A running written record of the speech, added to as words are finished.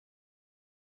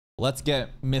let's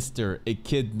get Mr.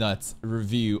 Echidnut's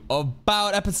review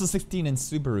about episode 16 and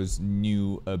Subaru's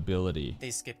new ability. They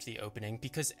skipped the opening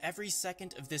because every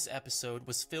second of this episode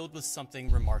was filled with something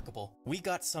remarkable. We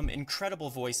got some incredible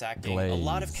voice acting, a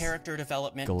lot of character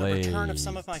development, the return of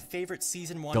some of my favorite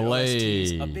season 1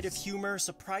 OSTs, a bit of humor,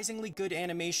 surprisingly good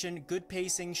animation, good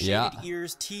pacing, shaded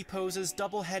ears, T-poses,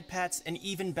 double head pats, and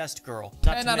even best girl.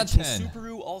 Not to mention,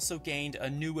 Subaru also gained a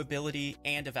new ability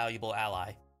and a valuable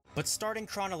ally. But starting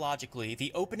chronologically,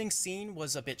 the opening scene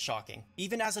was a bit shocking.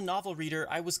 Even as a novel reader,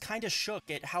 I was kinda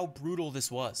shook at how brutal this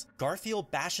was.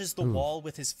 Garfield bashes the wall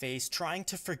with his face, trying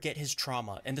to forget his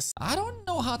trauma, and the— I don't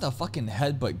know how the fucking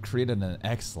headbutt created an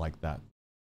X like that.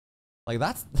 Like,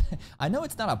 that's... I know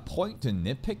it's not a point to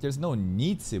nitpick, there's no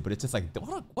need to, but it's just like,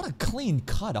 what a clean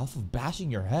cut off of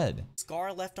bashing your head.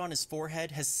 Scar left on his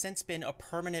forehead has since been a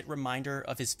permanent reminder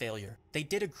of his failure. They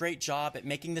did a great job at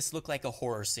making this look like a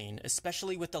horror scene,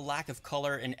 especially with the lack of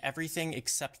color in everything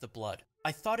except the blood.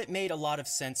 I thought it made a lot of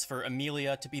sense for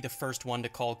Amelia to be the first one to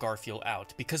call Garfield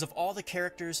out. Because of all the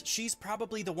characters, she's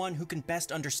probably the one who can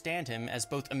best understand him, as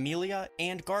both Amelia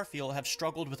and Garfield have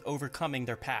struggled with overcoming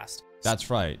their past. That's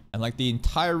right. And like the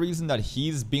entire reason that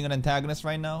he's being an antagonist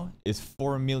right now is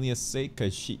for Amelia's sake,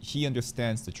 because he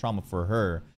understands the trauma for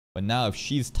her. But now if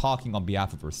she's talking on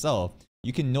behalf of herself,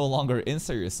 you can no longer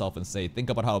insert yourself and say, think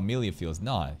about how Amelia feels.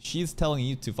 Nah, she's telling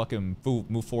you to fucking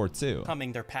move forward too.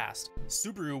 Coming their past.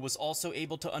 Subaru was also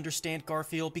able to understand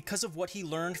Garfield because of what he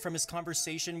learned from his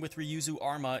conversation with Ryuzu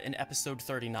Arma in episode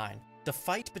 39. The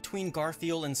fight between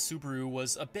Garfield and Subaru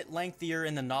was a bit lengthier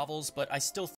in the novels, but I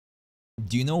still...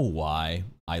 Do you know why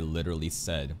I literally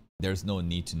said there's no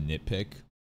need to nitpick?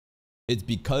 It's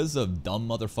because of dumb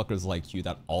motherfuckers like you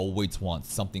that always want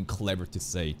something clever to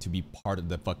say to be part of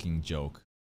the fucking joke.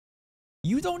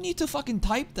 You don't need to fucking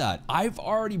type that. I've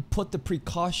already put the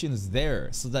precautions there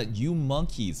so that you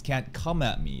monkeys can't come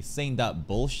at me saying that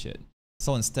bullshit.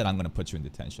 So instead, I'm gonna put you in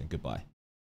detention. Goodbye.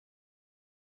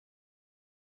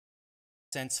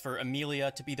 Sense for Amelia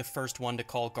to be the first one to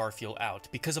call Garfield out.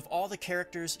 Because of all the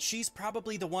characters, she's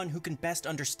probably the one who can best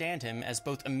understand him, as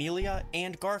both Amelia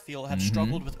and Garfield have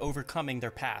struggled with overcoming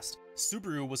their past.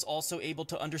 Subaru was also able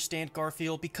to understand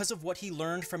Garfield because of what he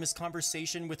learned from his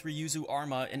conversation with Ryuzu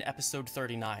Arma in episode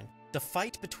 39. The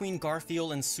fight between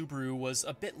Garfield and Subaru was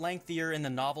a bit lengthier in the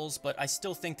novels, but I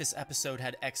still think this episode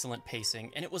had excellent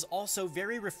pacing, and it was also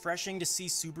very refreshing to see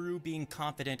Subaru being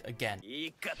confident again.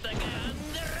 You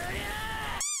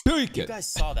guys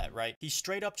saw that, right? He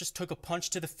straight up just took a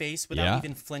punch to the face without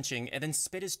even flinching, and then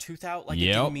spit his tooth out like it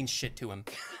didn't mean shit to him.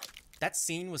 That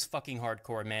scene was fucking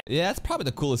hardcore, man. Yeah, that's probably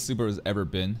the coolest Subaru's ever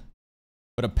been.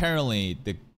 But apparently,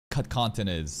 the cut content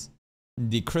is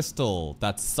the crystal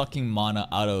that's sucking mana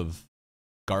out of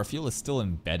Garfield is still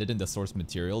embedded in the source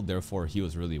material. Therefore, he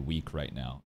was really weak right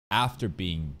now after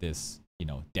being this, you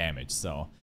know, damaged. So,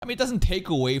 I mean, it doesn't take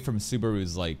away from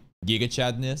Subaru's like Giga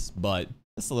Chadness, but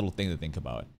it's a little thing to think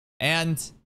about. And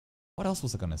what else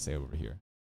was I gonna say over here?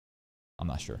 I'm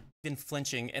not sure. Then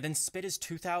flinching and then spit his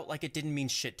tooth out like it didn't mean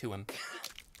shit to him.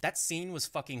 That scene was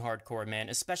fucking hardcore, man,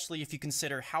 especially if you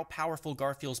consider how powerful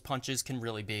Garfield's punches can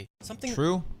really be. Something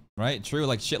true, right? True,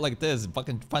 like shit like this,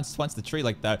 fucking punch the tree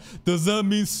like that. Does that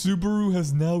mean Subaru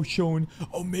has now shown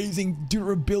amazing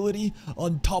durability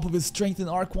on top of his strength in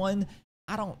Arc 1?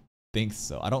 I don't think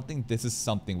so. I don't think this is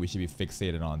something we should be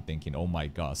fixated on thinking, oh my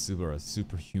god, Subaru has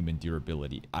superhuman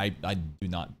durability. I do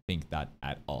not think that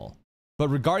at all. But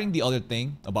regarding the other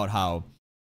thing about how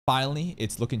finally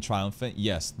it's looking triumphant,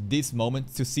 yes, this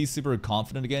moment to see Subaru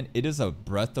confident again, it is a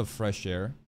breath of fresh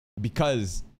air,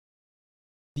 because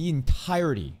the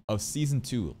entirety of season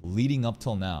 2 leading up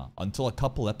till now, until a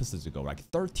couple episodes ago, like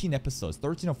 13 or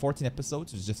 14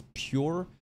 episodes, was just pure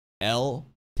L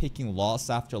taking loss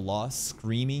after loss,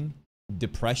 screaming,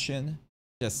 depression,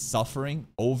 just suffering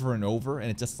over and over.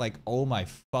 And it's just like, oh my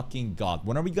fucking god,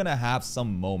 when are we gonna have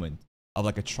some moment of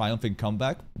like a triumphant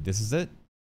comeback? This is it.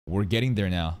 We're getting there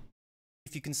now.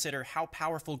 If you consider how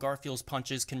powerful Garfield's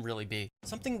punches can really be.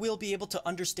 Something we'll be able to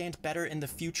understand better in the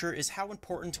future is how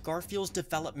important Garfield's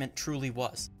development truly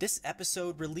was. This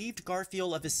episode relieved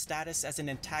Garfield of his status as an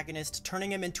antagonist,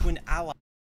 turning him into an ally.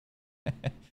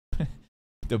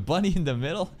 The bunny in the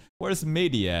middle? Where's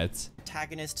Matey at?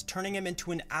 Antagonist, turning him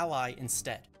into an ally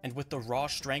instead. And with the raw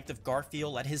strength of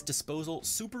Garfield at his disposal,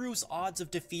 Subaru's odds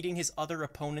of defeating his other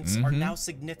opponents are now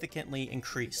significantly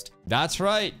increased. That's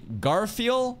right.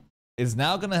 Garfield is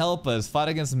now gonna help us fight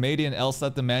against Matey and Elsa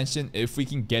at the mansion. If we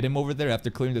can get him over there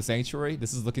after clearing the sanctuary,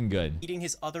 this is looking good. Beating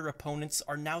his other opponents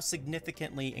are now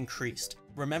significantly increased.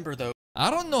 Remember though,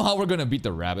 I don't know how we're gonna beat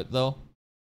the rabbit though.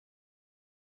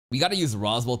 We gotta use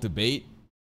Roswell to bait.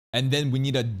 and then we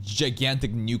need a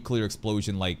gigantic nuclear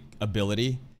explosion like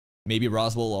ability. Maybe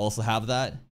Roswell will also have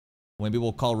that. Maybe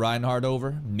we'll call Reinhardt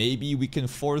over. Maybe we can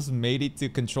force Matey to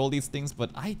control these things,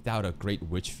 but I doubt a Great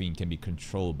Witch Fiend can be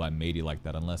controlled by Matey like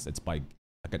that unless it's by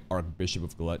like an Archbishop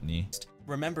of Gluttony.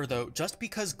 Remember though, just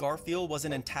because Garfield was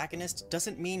an antagonist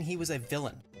doesn't mean he was a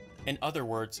villain. In other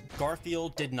words,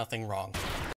 Garfield did nothing wrong.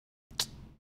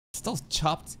 Still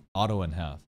chopped Otto in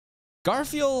half.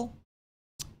 Garfield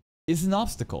is an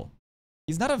obstacle.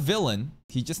 He's not a villain.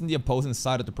 He's just in the opposing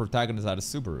side of the protagonist side of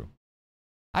Subaru.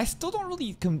 I still don't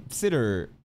really consider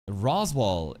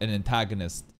Roswell an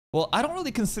antagonist. Well, I don't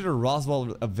really consider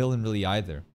Roswell a villain really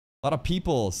either. A lot of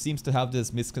people seems to have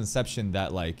this misconception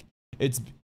that like it's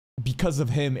because of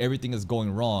him everything is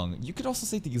going wrong. You could also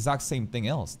say the exact same thing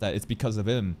else, that it's because of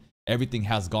him everything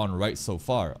has gone right so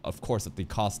far. Of course, at the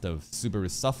cost of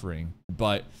Subaru's suffering.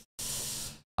 But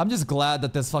I'm just glad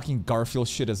that this fucking Garfield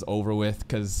shit is over with,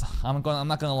 because I'm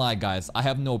not gonna lie, guys. I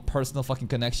have no personal fucking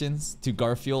connections to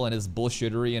Garfield and his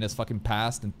bullshittery and his fucking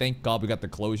past, and thank God we got the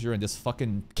closure and this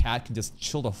fucking cat can just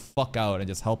chill the fuck out and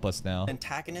just help us now.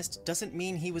 Antagonist doesn't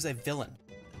mean he was a villain.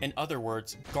 In other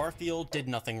words, Garfield did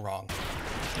nothing wrong.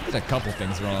 He did a couple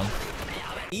things wrong.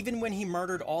 Even when he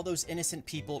murdered all those innocent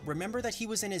people, remember that he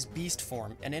was in his beast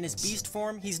form, and in his beast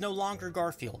form, he's no longer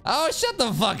Garfield. Oh, shut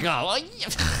the fuck up.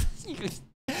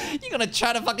 You gonna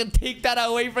try to fucking take that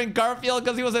away from Garfield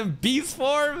because he was in beast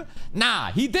form?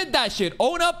 Nah, he did that shit.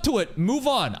 Own up to it. Move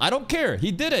on. I don't care.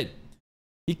 He did it.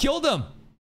 He killed him.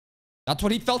 That's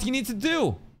what he felt he needed to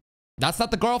do. That's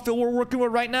not the Garfield we're working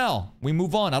with right now. We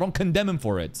move on. I don't condemn him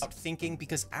for it. Thinking,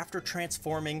 because after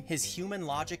transforming, his human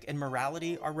logic and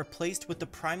morality are replaced with the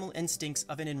primal instincts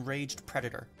of an enraged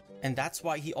predator. And that's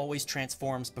why he always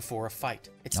transforms before a fight.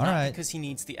 It's not because he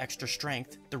needs the extra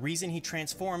strength. The reason he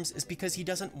transforms is because he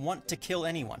doesn't want to kill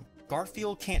anyone.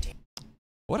 Garfield can't...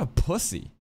 What a pussy.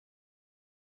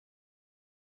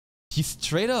 He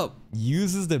straight up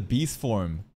uses the beast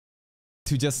form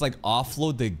to just like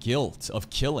offload the guilt of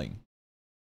killing.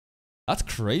 That's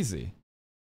crazy.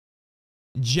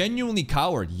 Genuinely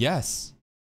coward, yes.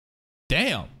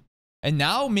 Damn. And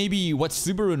now maybe what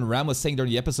Subaru and Ram was saying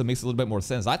during the episode makes a little bit more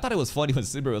sense. I thought it was funny when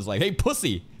Subaru was like, hey,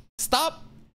 pussy, stop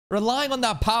relying on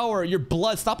that power, your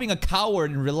blood. Stop being a coward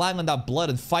and relying on that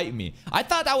blood and fight me. I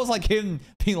thought that was like him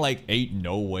being like, ain't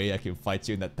no way I can fight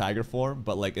you in that tiger form.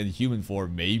 But like in human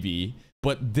form, maybe.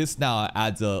 But this now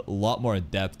adds a lot more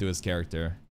depth to his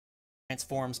character.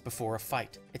 Transforms before a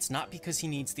fight. It's not because he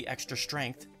needs the extra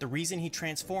strength. The reason he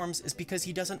transforms is because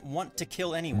he doesn't want to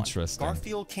kill anyone. Interesting.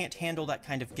 Garfield can't handle that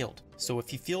kind of guilt. So if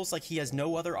he feels like he has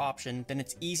no other option, then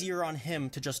it's easier on him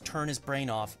to just turn his brain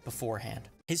off beforehand.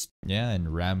 Yeah,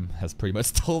 and Ram has pretty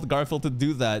much told Garfield to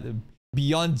do that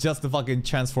beyond just the fucking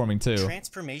transforming too.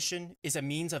 Transformation is a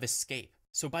means of escape.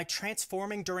 So by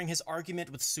transforming during his argument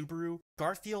with Subaru,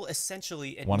 Garfield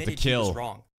essentially admitted he was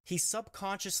wrong. He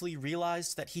subconsciously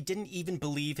realized that he didn't even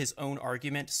believe his own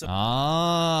argument. So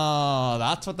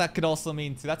that's what that could also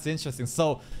mean too. That's interesting.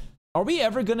 So are we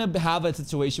ever gonna have a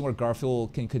situation where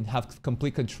Garfield can have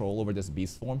complete control over this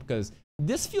beast form? Because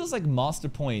this feels like Monster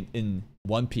Point in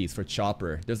One Piece for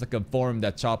Chopper. There's like a form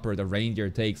that Chopper, the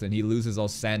reindeer, takes and he loses all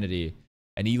sanity.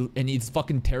 And he's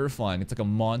fucking terrifying. It's like a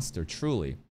monster,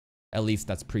 truly. At least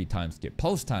that's pre-time skip.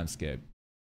 Post-time skip,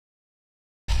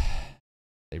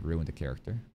 they ruined the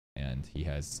character. And he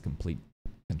has complete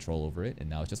control over it. And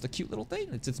now it's just a cute little thing.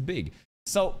 It's just big.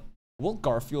 So will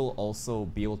Garfield also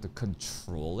be able to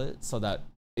control it so that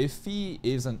if he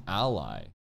is an ally,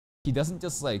 he doesn't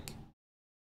just like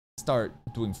start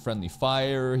doing friendly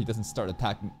fire. He doesn't start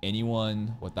attacking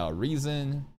anyone without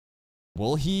reason.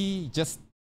 Will he just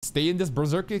stay in this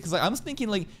berserker? Because like, I'm thinking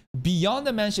like beyond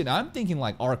the mansion, I'm thinking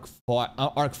like arc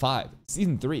 5,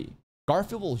 season 3.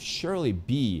 Garfield will surely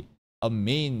be a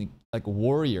main like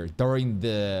warrior during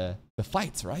the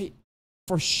fights, right?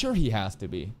 For sure he has to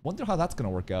be. Wonder how that's gonna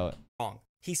work out. Wrong.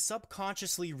 He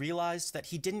subconsciously realized that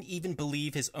he didn't even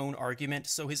believe his own argument,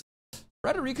 so his...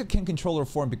 Frederica can control her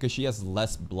form because she has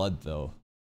less blood though.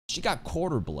 She got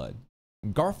quarter blood.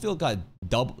 Garfield got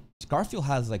double. Garfield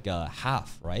has like a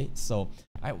half, right? So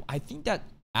I think that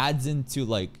adds into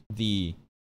like the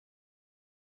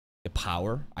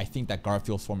power. I think that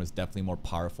Garfield's form is definitely more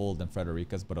powerful than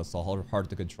Frederica's, but it's all hard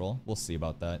to control. We'll see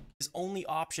about that. His only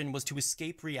option was to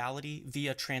escape reality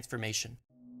via transformation.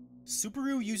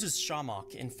 Subaru uses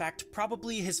Shamrock, in fact,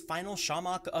 probably his final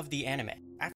Shamrock of the anime.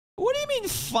 What do you mean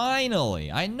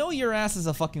finally? I know your ass is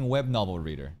a fucking web novel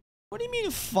reader. What do you mean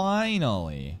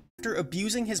finally? After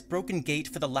abusing his broken gate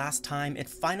for the last time, it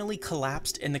finally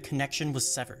collapsed and the connection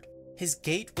was severed. His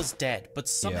gate was dead, but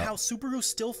somehow Subaru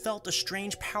still felt a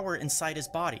strange power inside his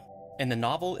body. In the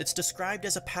novel, it's described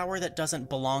as a power that doesn't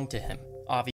belong to him.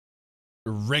 Obviously,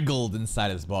 wriggled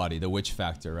inside his body, the witch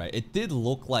factor, right? It did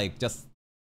look like just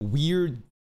weird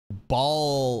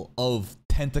ball of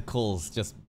tentacles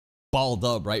just balled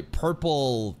up, right?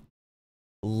 Purple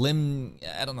limb,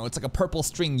 I don't know, it's like a purple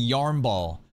string yarn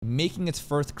ball making its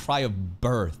first cry of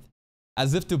birth,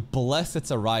 as if to bless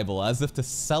its arrival, as if to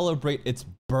celebrate its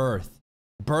birth.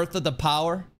 Birth of the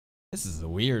power? This is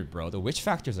weird, bro. The witch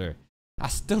factors are, I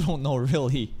still don't know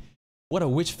really what a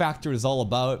witch factor is all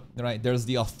about, right? There's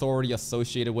the authority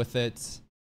associated with it.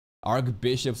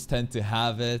 Archbishops tend to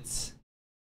have it.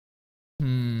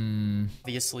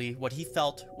 Obviously, what he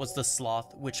felt was the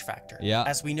sloth witch factor. Yeah.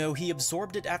 As we know, he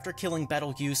absorbed it after killing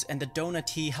Betelgeuse, and the donut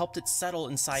tea helped it settle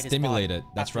inside Stimulate his body.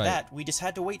 it. That's after right. that, we just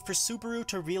had to wait for Subaru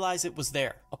to realize it was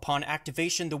there. Upon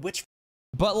activation, the witch.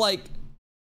 But like,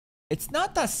 it's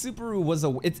not that Subaru was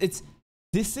a.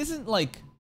 This isn't like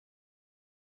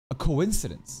a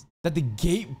coincidence that the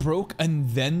gate broke and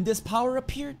then this power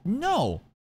appeared. No,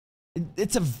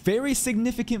 it's a very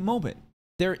significant moment.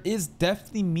 There is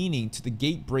definitely meaning to the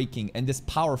gate breaking and this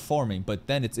power forming, but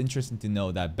then it's interesting to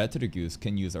know that Betelgeuse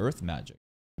can use earth magic,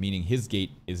 meaning his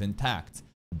gate is intact,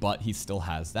 but he still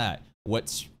has that.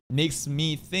 What makes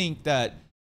me think that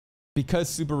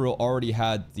because Subaru already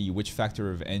had the witch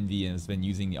factor of envy and has been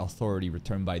using the authority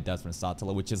returned by death from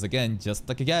Satala, which is again just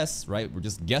like a guess, right? We're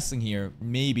just guessing here.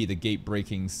 Maybe the gate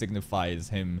breaking signifies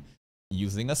him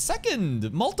using a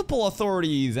second, multiple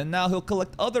authorities, and now he'll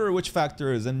collect other witch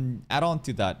factors and add on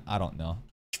to that. I don't know.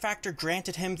 Witch factor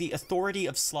granted him the authority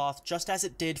of sloth just as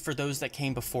it did for those that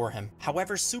came before him.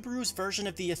 However, Subaru's version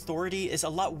of the authority is a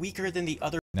lot weaker than the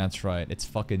other. That's right. It's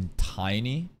fucking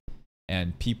tiny.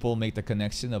 And people make the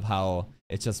connection of how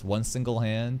it's just one single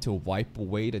hand to wipe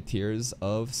away the tears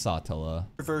of Satala.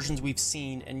 Versions we've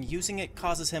seen, and using it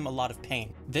causes him a lot of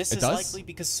pain. This is likely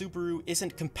because Subaru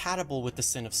isn't compatible with the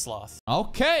sin of sloth.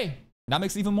 Okay, that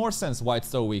makes even more sense why it's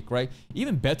so weak, right?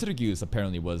 Even Betelgeuse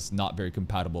apparently was not very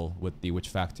compatible with the witch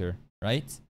factor, right?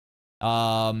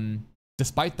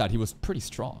 Despite that, he was pretty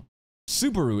strong.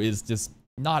 Subaru is just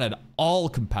not at all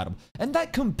compatible. And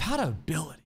that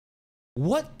compatibility,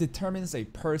 what determines a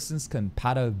person's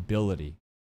compatibility?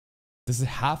 Does it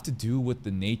have to do with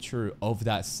the nature of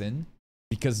that sin?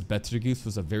 Because Betelgeuse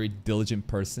was a very diligent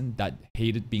person that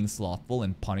hated being slothful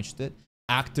and punished it,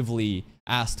 actively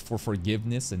asked for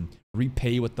forgiveness and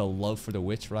repay with the love for the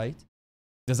witch, right?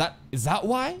 Is that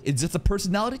why? It's just a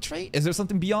personality trait? Is there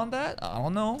something beyond that? I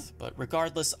don't know. But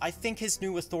regardless, I think his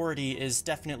new authority is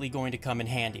definitely going to come in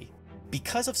handy.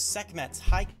 Because of Sekhmet's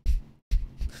high...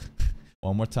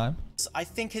 One more time. I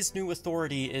think his new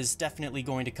authority is definitely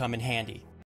going to come in handy.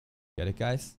 Get it,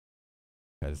 guys?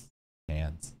 Because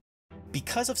hands.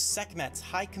 Because of Sekhmet's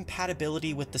high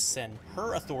compatibility with the sin,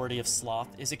 her authority of sloth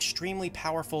is extremely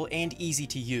powerful and easy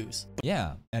to use.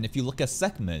 Yeah, and if you look at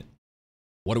Sekhmet,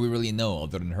 what do we really know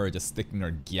other than her just sticking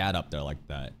her gyat up there like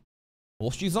that?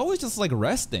 Well, she's always just like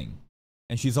resting.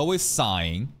 And she's always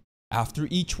sighing after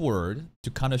each word to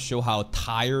kind of show how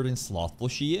tired and slothful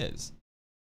she is.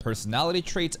 Personality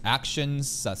traits,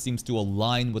 actions that seems to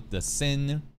align with the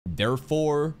sin,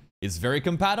 therefore is very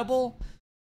compatible.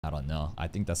 I don't know. I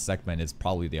think the Sekhmet is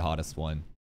probably the hottest one.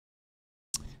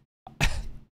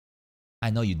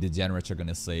 I know you degenerates are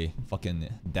gonna say fucking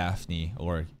Daphne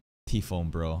or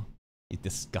Typhon, bro. You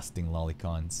disgusting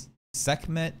lolicons.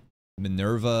 Sekhmet,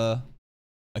 Minerva,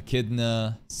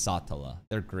 Echidna, Satala.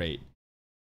 They're great.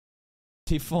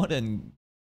 Typhon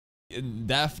and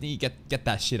Daphne, get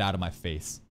that shit out of my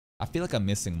face. I feel like I'm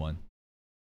missing one.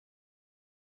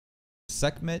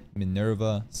 Sekhmet,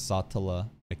 Minerva, Satala,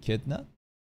 Echidna,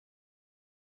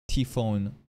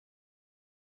 Typhon,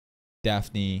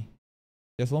 Daphne.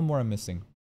 There's one more I'm missing.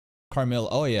 Carmilla.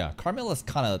 Oh yeah, Carmilla's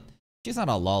kind of... She's not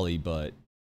a lolly, but...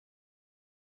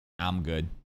 I'm good.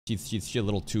 She's a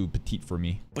little too petite for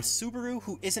me. But Subaru,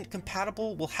 who isn't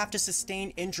compatible, will have to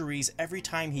sustain injuries every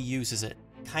time he uses it.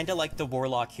 Kinda like the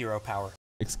Warlock hero power.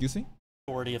 Excuse me?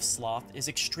 Authority of sloth is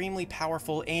extremely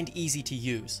powerful and easy to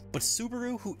use, but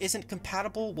Subaru, who isn't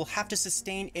compatible, will have to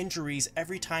sustain injuries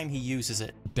every time he uses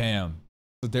it. Damn.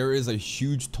 So there is a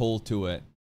huge toll to it.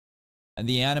 And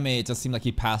the anime, it just seemed like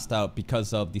he passed out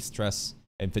because of the stress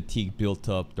and fatigue built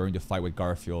up during the fight with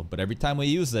Garfield. But every time we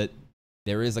use it,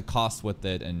 there is a cost with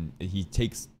it, and he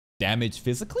takes damage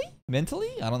physically?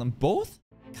 Mentally? I don't know, both?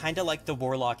 Kinda like the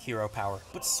Warlock hero power.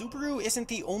 But Subaru isn't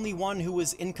the only one who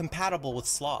was incompatible with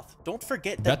Sloth. Don't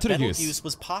forget that Betelgeuse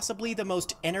was possibly the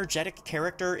most energetic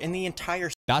character in the entire...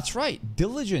 That's right.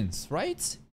 Diligence,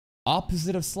 right?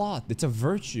 Opposite of sloth. It's a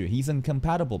virtue. He's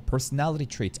incompatible. Personality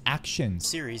traits, actions.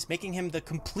 Series, making him the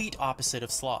complete opposite of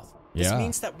sloth. This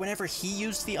means that whenever he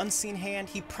used the unseen hand,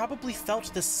 he probably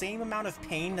felt the same amount of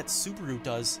pain that Subaru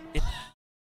does.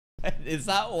 Is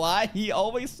that why he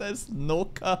always says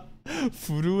Noka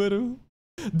Furueru?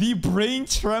 The brain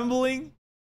trembling?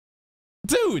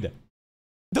 Dude!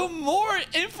 The more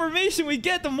information we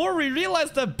get, the more we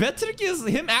realize that Betrick is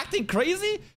him acting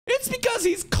crazy. It's because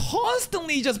he's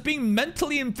constantly just being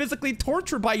mentally and physically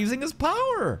tortured by using his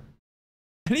power.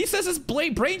 And he says his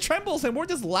brain trembles and we're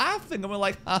just laughing. And we're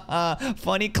like, haha,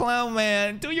 funny clown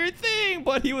man, do your thing.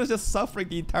 But he was just suffering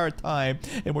the entire time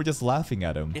and we're just laughing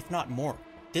at him. If not more.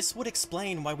 This would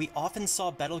explain why we often saw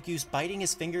Betelgeuse biting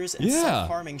his fingers and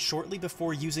self-harming shortly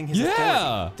before using his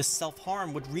authority. The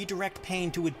self-harm would redirect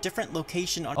pain to a different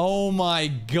location on— Oh my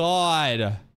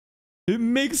god. It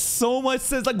makes so much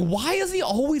sense. Like, why is he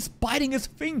always biting his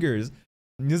fingers?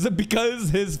 Is it because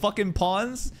his fucking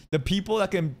pawns, the people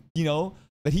that can, you know,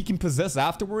 that he can possess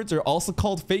afterwards are also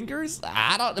called fingers?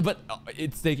 I don't, but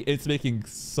it's making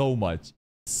so much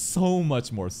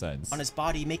more sense. On his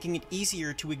body, making it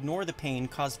easier to ignore the pain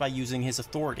caused by using his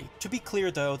authority. To be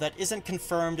clear though, that isn't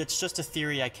confirmed, it's just a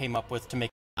theory I came up with to make—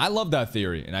 I love that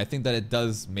theory, and I think that it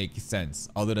does make sense,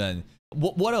 other than—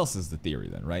 what else is the theory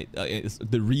then, right? It's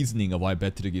the reasoning of why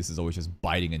Betelgeuse is always just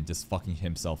biting and just fucking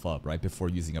himself up, right, before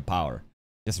using a power.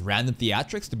 Just random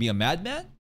theatrics to be a madman?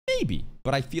 Maybe.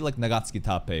 But I feel like Nagatsuki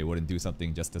Tappei wouldn't do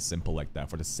something just as simple like that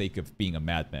for the sake of being a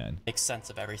madman. Makes sense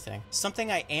of everything. Something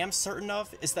I am certain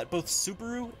of is that both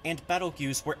Subaru and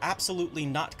Betelgeuse were absolutely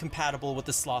not compatible with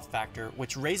the sloth factor,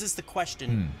 which raises the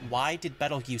question, why did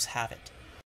Betelgeuse have it?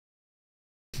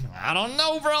 I don't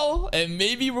know, bro. And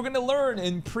maybe we're gonna learn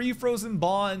in pre-Frozen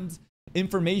Bond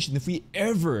information if we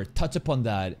ever touch upon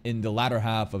that in the latter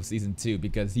half of season 2,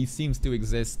 because he seems to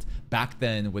exist back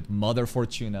then with Mother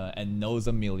Fortuna and knows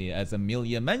Amelia, as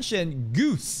Amelia mentioned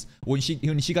Goose when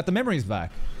she got the memories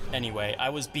back. Anyway, I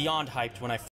was beyond hyped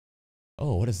when I—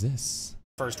 Oh, what is this?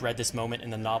 First read this moment in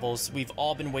the novels. We've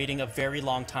all been waiting a very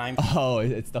long time. Oh,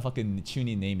 it's the fucking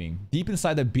Chunin naming. Deep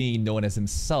inside the being known as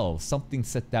himself, something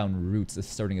set down roots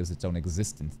asserting as its own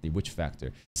existence, the witch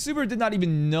factor. Subaru did not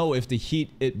even know if the heat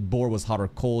it bore was hot or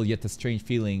cold, yet the strange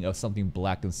feeling of something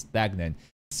black and stagnant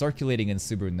circulating in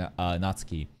Subaru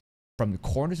Natsuki from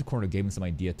corner to corner gave him some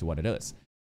idea to what it is.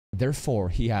 Therefore,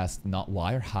 he asked not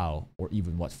why or how or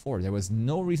even what for. There was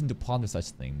no reason to ponder such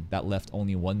thing. That left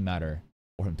only one matter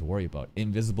for him to worry about.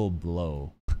 Invisible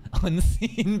blow.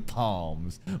 Unseen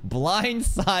palms.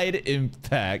 Blindside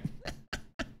impact.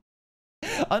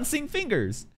 Unseen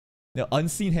fingers. No,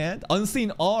 unseen hand.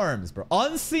 Unseen arms, bro.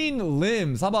 Unseen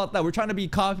limbs. How about that? We're trying to be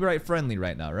copyright friendly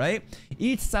right now, right?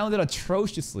 Each sounded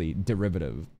atrociously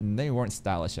derivative. They weren't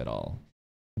stylish at all.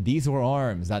 These were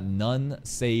arms that none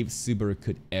save Subaru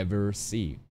could ever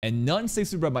see. And none save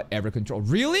Subaru might ever control.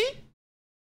 Really?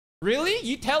 Really?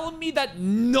 You telling me that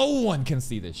no one can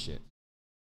see this shit?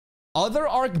 Other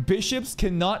archbishops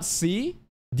cannot see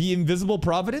the invisible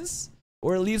providence?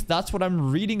 Or at least that's what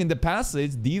I'm reading in the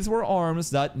passage. These were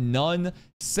arms that none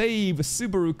save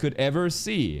Subaru could ever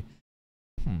see.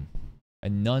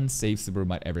 And none save Subaru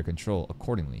might ever control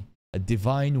accordingly. A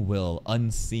divine will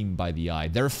unseen by the eye.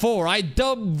 Therefore, I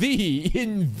dub thee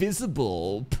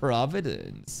Invisible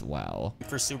Providence. Wow.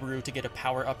 For Subaru to get a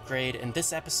power upgrade, in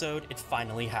this episode, it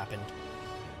finally happened.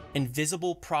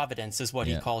 Invisible Providence is what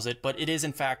he calls it, but it is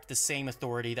in fact the same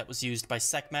authority that was used by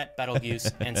Sekhmet, Betelgeuse,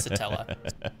 and Satella.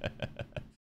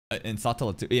 And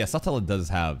Satella too. Yeah, Satella does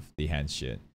have the hand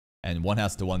shit. And one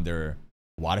has to wonder,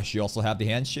 why does she also have the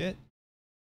hand shit?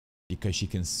 Because she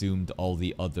consumed all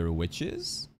the other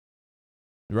witches?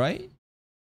 Right?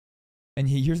 And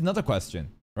here's another question,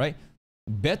 right?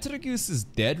 Betelgeuse is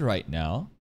dead right now.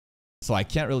 So I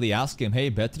can't really ask him, hey,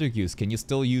 Betelgeuse, can you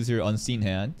still use your unseen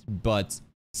hand? But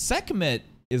Sekhmet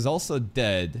is also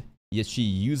dead, yet she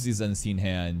uses unseen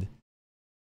hand.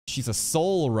 She's a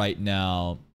soul right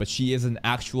now, but she is an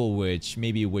actual witch.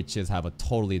 Maybe witches have a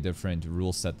totally different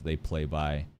rule set that they play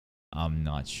by. I'm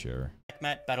not sure.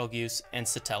 Sekhmet, Betelgeuse, and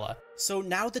Satella. So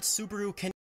now that Subaru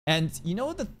can— And you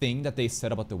know the thing that they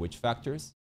said about the witch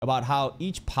factors? About how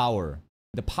each power,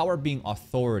 the power being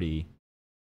authority,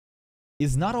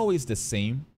 is not always the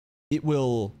same. It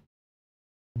will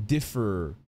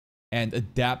differ and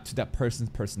adapt to that person's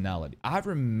personality. I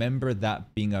remember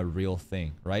that being a real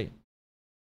thing, right?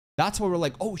 That's why we're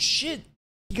like, oh shit,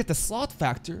 you get the sloth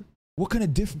factor. What kind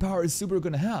of different power is Subaru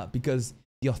gonna have? Because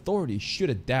the authority should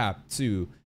adapt to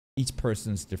each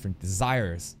person's different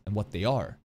desires and what they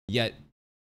are. Yet,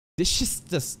 this is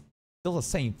just still the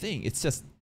same thing. It's just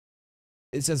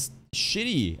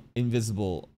shitty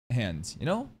invisible hand, you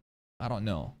know? I don't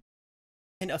know.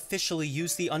 And officially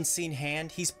use the unseen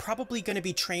hand, he's probably going to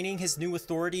be training his new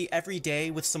authority every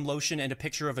day with some lotion and a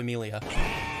picture of Amelia.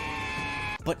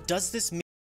 But does this mean...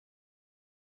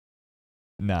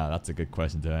 Nah, that's a good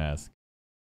question to ask.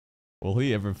 Will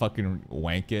he ever fucking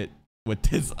wank it with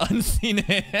his unseen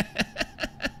hand?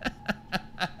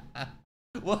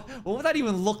 What would that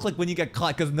even look like when you get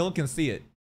caught? Because no one can see it.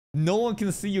 No one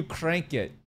can see you crank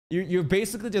it. You're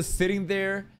basically just sitting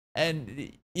there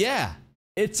and yeah,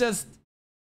 it's just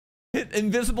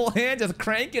invisible hand just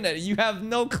cranking it. You have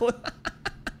no clue.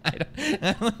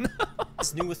 I don't know.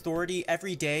 His new authority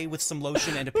every day with some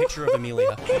lotion and a picture of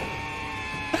Amelia.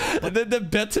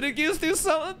 Did Betelgeuse do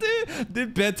something, dude?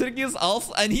 Did Betelgeuse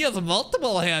also? And he has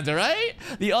multiple hands, right?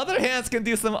 The other hands can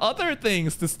do some other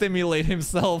things to stimulate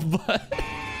himself, but...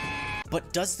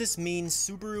 But does this mean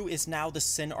Subaru is now the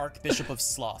Sin Archbishop of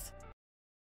Sloth?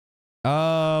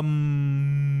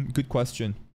 Good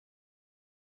question.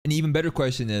 An even better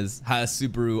question is, has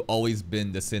Subaru always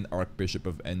been the Sin Archbishop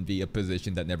of Envy, a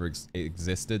position that never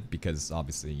existed? Because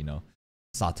obviously, you know,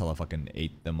 Satala fucking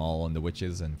ate them all on the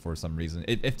witches, and for some reason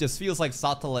it just feels like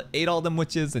Satala ate all them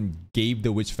witches and gave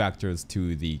the witch factors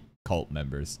to the cult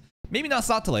members. Maybe not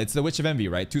Satala, it's the Witch of Envy,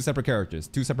 right? Two separate characters,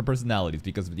 two separate personalities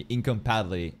because of the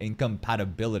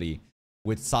incompatibility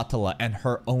with Satala and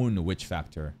her own witch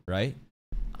factor, right?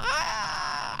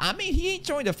 I mean, he ain't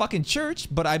joined a fucking church,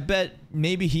 but I bet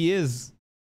maybe he is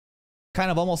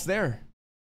kind of almost there.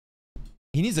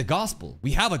 He needs a gospel.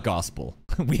 We have a gospel.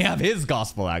 We have his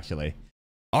gospel, actually.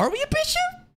 Are we a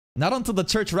bishop? Not until the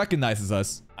church recognizes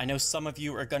us. I know some of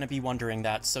you are going to be wondering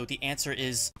that, so the answer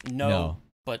is no.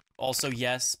 But also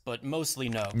yes, but mostly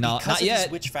no. No, because not of yet. his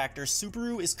witch factor,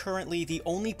 Subaru is currently the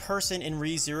only person in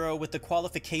ReZero with the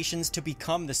qualifications to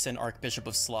become the Sin Archbishop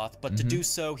of Sloth, but to do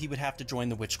so, he would have to join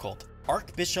the witch cult.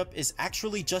 Archbishop is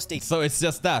actually just a... So it's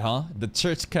just that, huh? The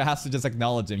church has to just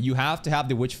acknowledge him. You have to have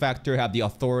the witch factor, have the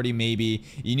authority maybe.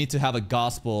 You need to have a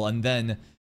gospel, and then,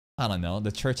 I don't know,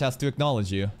 the church has to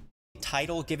acknowledge you.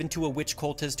 Title given to a witch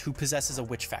cultist who possesses a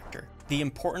witch factor. The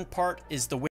important part is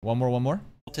the witch... One more.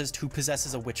 Cultist who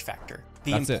possesses a witch factor.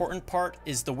 The That's important part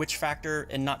is the witch factor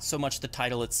and not so much the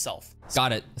title itself.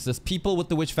 Got it. It says people with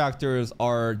the witch factors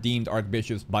are deemed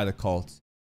archbishops by the cult.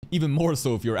 Even more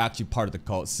so if you're actually part of the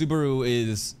cult. Subaru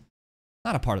is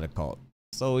not a part of the cult.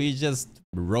 So he's just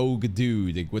rogue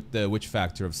dude with the witch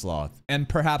factor of Sloth. And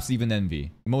perhaps even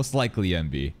Envy. Most likely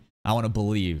Envy. I want to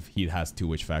believe he has two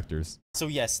witch factors. So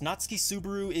yes, Natsuki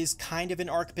Subaru is kind of an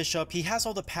archbishop. He has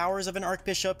all the powers of an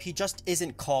archbishop. He just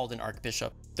isn't called an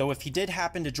archbishop. Though if he did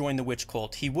happen to join the witch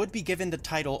cult, he would be given the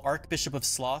title Archbishop of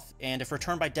Sloth. And if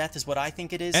Return by Death is what I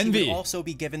think it is, Envy. he would also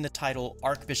be given the title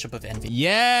Archbishop of Envy.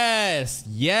 Yes.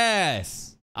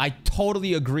 I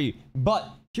totally agree. But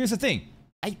here's the thing.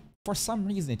 For some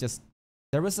reason,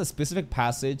 there was a specific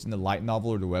passage in the light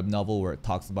novel or the web novel where it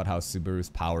talks about how Subaru's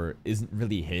power isn't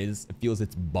really his. It feels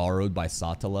it's borrowed by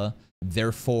Satala.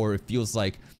 Therefore, it feels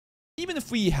like even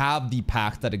if we have the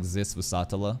pact that exists with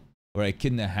Satala, or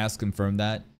Echidnut has confirmed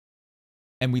that,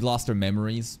 and we lost our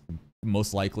memories,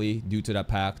 most likely due to that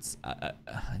pact,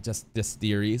 just this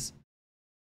theories,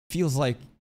 feels like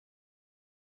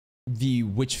the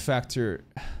witch factor...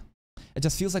 It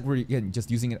just feels like we're again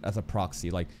just using it as a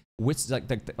proxy, like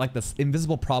this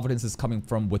invisible providence is coming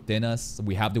from within us.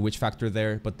 We have the witch factor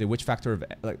there, but the witch factor of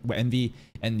like Envy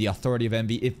and the authority of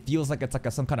Envy, it feels like it's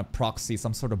like some kind of proxy,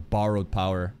 some sort of borrowed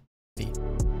power.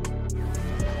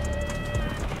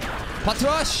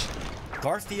 Patrash!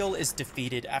 Garfield is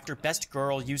defeated after Best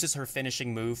Girl uses her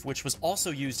finishing move, which was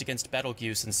also used against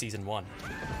Betelgeuse in Season 1.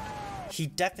 He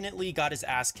definitely got his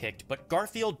ass kicked, but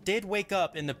Garfield did wake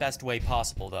up in the best way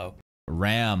possible, though.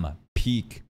 Ram,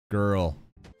 peak girl.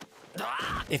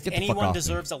 If anyone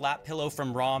deserves a lap pillow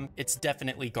from Rom, it's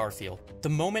definitely Garfield. The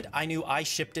moment I knew I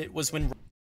shipped it was when...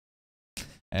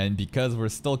 And because we're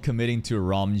still committing to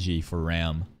Romji for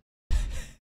Ram.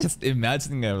 Just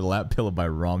imagining a lap pillow by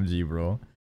Romji, bro.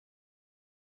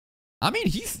 I mean,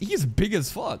 he's big as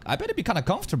fuck. I bet it'd be kind of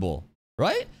comfortable,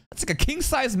 right? It's like a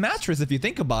king-size mattress if you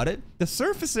think about it. The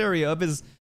surface area of his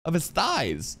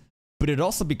thighs. But it'd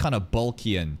also be kind of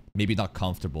bulky and maybe not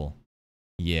comfortable.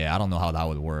 Yeah, I don't know how that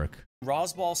would work.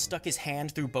 Roswell stuck his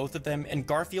hand through both of them, and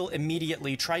Garfield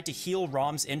immediately tried to heal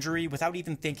Rom's injury without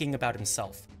even thinking about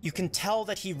himself. You can tell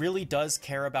that he really does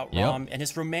care about Rom, and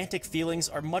his romantic feelings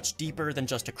are much deeper than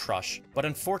just a crush. But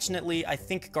unfortunately, I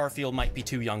think Garfield might be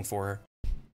too young for her.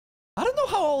 I don't know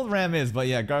how old Ram is, but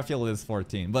yeah, Garfield is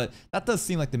 14. But that does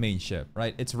seem like the main ship,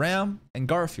 right? It's Ram and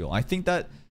Garfield. I think that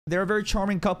they're a very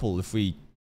charming couple if we...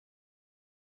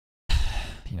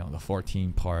 You know, the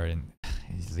 14 part, and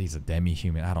He's a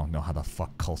demi-human. I don't know how the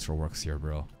fuck culture works here,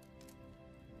 bro.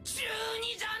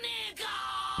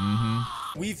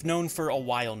 We've known for a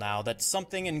while now that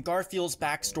something in Garfield's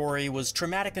backstory was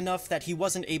traumatic enough that he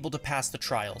wasn't able to pass the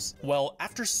trials. Well,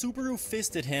 after Subaru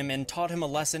fisted him and taught him a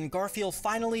lesson, Garfield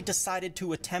finally decided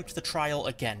to attempt the trial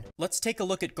again. Let's take a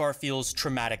look at Garfield's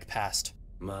traumatic past.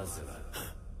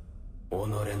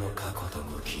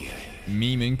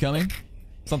 Meme incoming?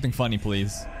 Something funny,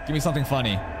 please. Give me something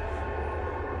funny.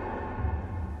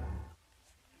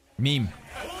 Meme.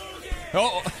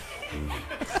 Oh!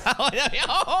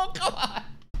 Oh, come on!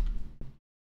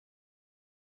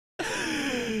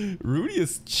 Rudy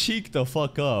is cheeked the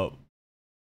fuck up.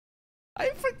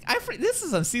 This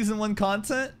is on season 1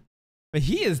 content, but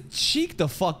he is cheeked the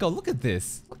fuck up. Look at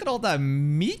this. Look at all that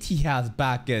meat he has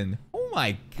back in. Oh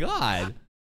my god.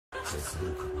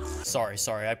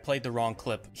 Sorry, I played the wrong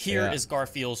clip. Here is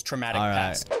Garfield's traumatic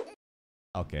past.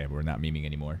 Okay, we're not memeing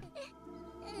anymore.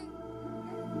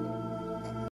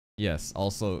 Yes,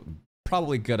 also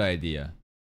probably good idea.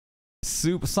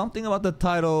 Something about the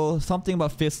title, something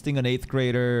about fisting an 8th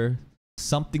grader,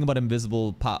 something about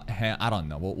invisible I don't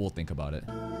know. We'll think about it.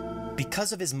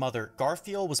 Because of his mother,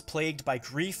 Garfield was plagued by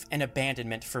grief and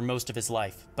abandonment for most of his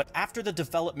life. But after the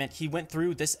development he went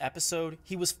through this episode,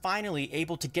 he was finally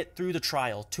able to get through the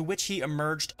trial, to which he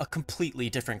emerged a completely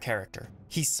different character.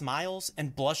 He smiles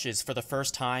and blushes for the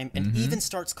first time, and even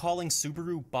starts calling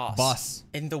Subaru boss.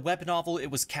 In the web novel,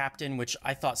 it was captain, which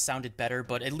I thought sounded better,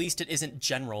 but at least it isn't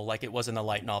general like it was in the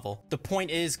light novel. The point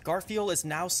is, Garfield is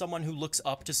now someone who looks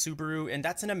up to Subaru, and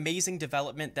that's an amazing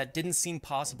development that didn't seem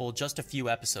possible just a few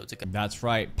episodes ago. That's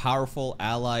right. Powerful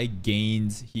ally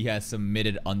gains. He has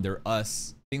submitted under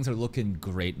us. Things are looking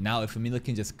great. Now, if Amelia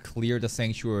can just clear the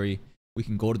sanctuary, we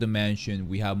can go to the mansion.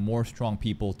 We have more strong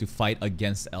people to fight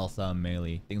against Elsa and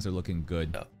Melee. Things are looking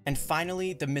good. And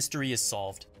finally, the mystery is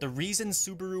solved. The reason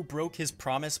Subaru broke his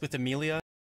promise with Amelia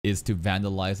is to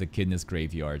vandalize the Echidnut's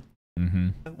graveyard.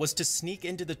 Was to sneak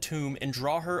into the tomb and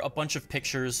draw her a bunch of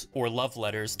pictures or love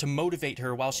letters to motivate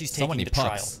her while she's taking the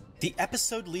trial. The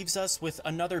episode leaves us with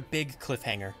another big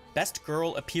cliffhanger. Best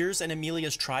Girl appears in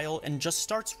Amelia's trial and just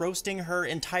starts roasting her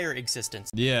entire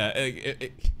existence. Yeah,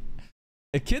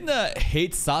 Echidna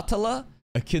hates Satala.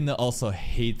 Echidna also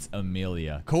hates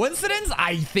Amelia. Coincidence?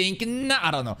 I think not.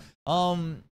 I don't know.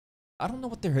 I don't know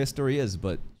what their history is,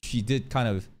 but she did kind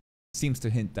of seems to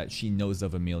hint that she knows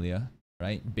of Amelia,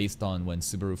 right? Based on when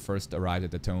Subaru first arrived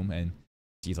at the tomb, and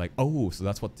she's like, oh, so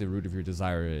that's what the root of your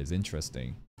desire is.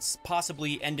 Interesting. It's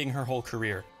possibly ending her whole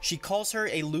career. She calls her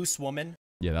a loose woman.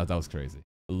 Yeah, that was crazy.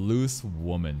 Loose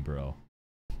woman, bro.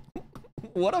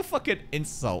 What a fucking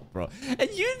insult, bro. And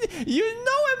you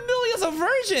know Amelia's a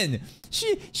virgin.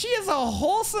 She is a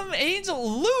wholesome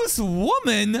angel. Loose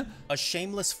woman. A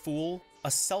shameless fool, a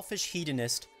selfish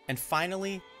hedonist, and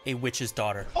finally, a witch's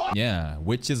daughter. Yeah,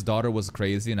 witch's daughter was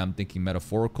crazy, and I'm thinking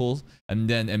metaphorical. And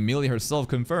then Amelia herself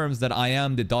confirms that I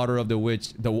am the daughter of the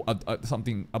witch,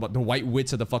 something about the white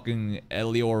witch of the fucking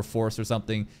Elior Force or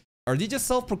something. Are they just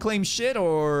self-proclaimed shit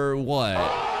or what?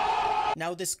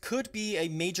 Now, this could be a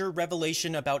major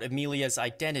revelation about Amelia's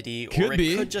identity, or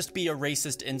it could just be a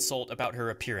racist insult about her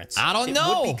appearance. I don't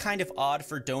know. It would be kind of odd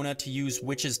for Donna to use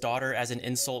witch's daughter as an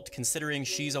insult, considering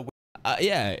she's a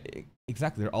yeah,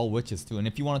 exactly. They're all witches too. And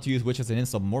if you wanted to use witch as an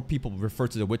insult, more people refer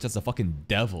to the witch as a fucking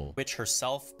devil. Witch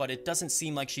herself, but it doesn't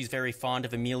seem like she's very fond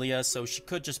of Amelia, so she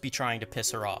could just be trying to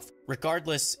piss her off.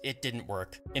 Regardless, it didn't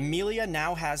work. Amelia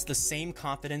now has the same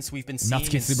confidence we've been seeing in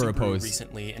Subaru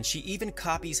recently, and she even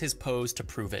copies his pose to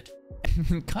prove it.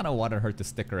 Kind of wanted her to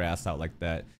stick her ass out like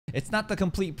that. It's not the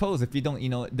complete pose if you don't, you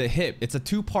know, the hip. It's a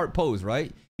two-part pose,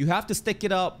 right? You have to stick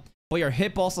it up, but your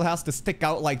hip also has to stick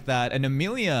out like that. And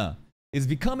Amelia is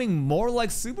becoming more like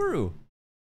Subaru.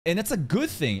 And that's a good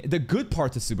thing. The good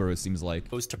part to Subaru, it seems like.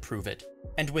 To prove it.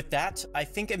 And with that, I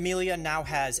think Amelia now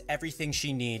has everything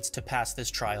she needs to pass this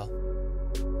trial.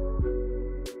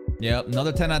 Yep,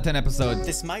 another 10 out of 10 episode.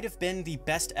 This might have been the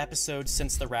best episode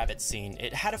since the rabbit scene.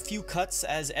 It had a few cuts,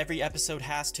 as every episode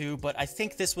has to, but I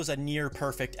think this was a near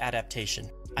perfect adaptation.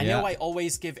 I know I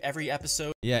always give every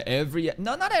episode... Yeah,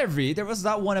 no, not every. There was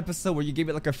that one episode where you gave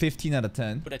it like a 15 out of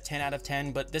 10. But a 10 out of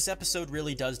 10, but this episode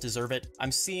really does deserve it.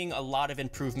 I'm seeing a lot of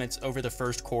improvements over the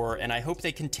first core, and I hope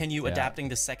they continue adapting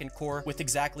the second core with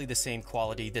exactly the same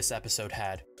quality this episode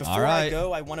had. Before I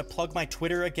go, I want to plug my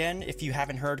Twitter again. If you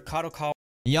haven't heard, cawcawTV.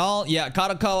 Y'all, yeah,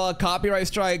 cawcawTV copyright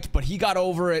strike, but he got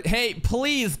over it. Hey,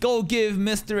 please go give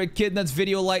Mr. Echidnut's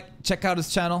video a like. Check out his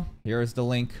channel. Here is the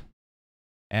link.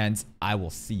 And I will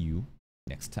see you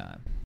next time.